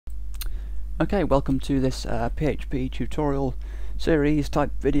Okay, welcome to this PHP tutorial series type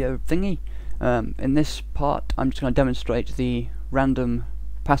video thingy. In this part I'm just going to demonstrate the random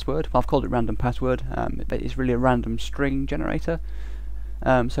password. Well, I've called it random password, but it's really a random string generator.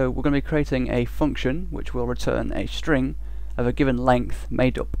 So we're going to be creating a function which will return a string of a given length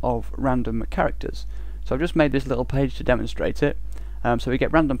made up of random characters. So I've just made this little page to demonstrate it. So we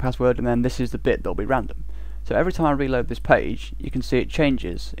get random password, and then this is the bit that'll be random. So every time I reload this page, you can see it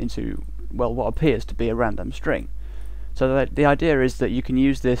changes into, well, what appears to be a random string. So the idea is that you can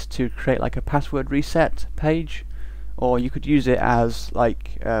use this to create like a password reset page, or you could use it as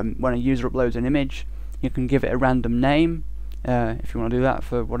like when a user uploads an image, you can give it a random name if you want to do that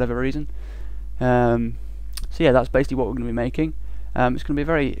for whatever reason. So yeah, that's basically what we're going to be making. It's going to be a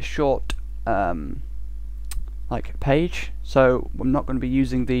very short like page, so I'm not going to be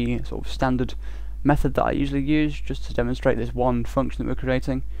using the sort of standard method that I usually use just to demonstrate this one function that we're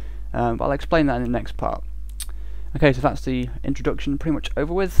creating, but I'll explain that in the next part. Okay, so that's the introduction pretty much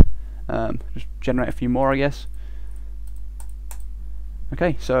over with. Just generate a few more, I guess.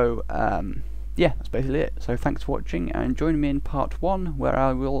 Okay, so yeah, that's basically it. So thanks for watching, and join me in part 1 where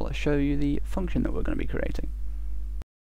I will show you the function that we're going to be creating.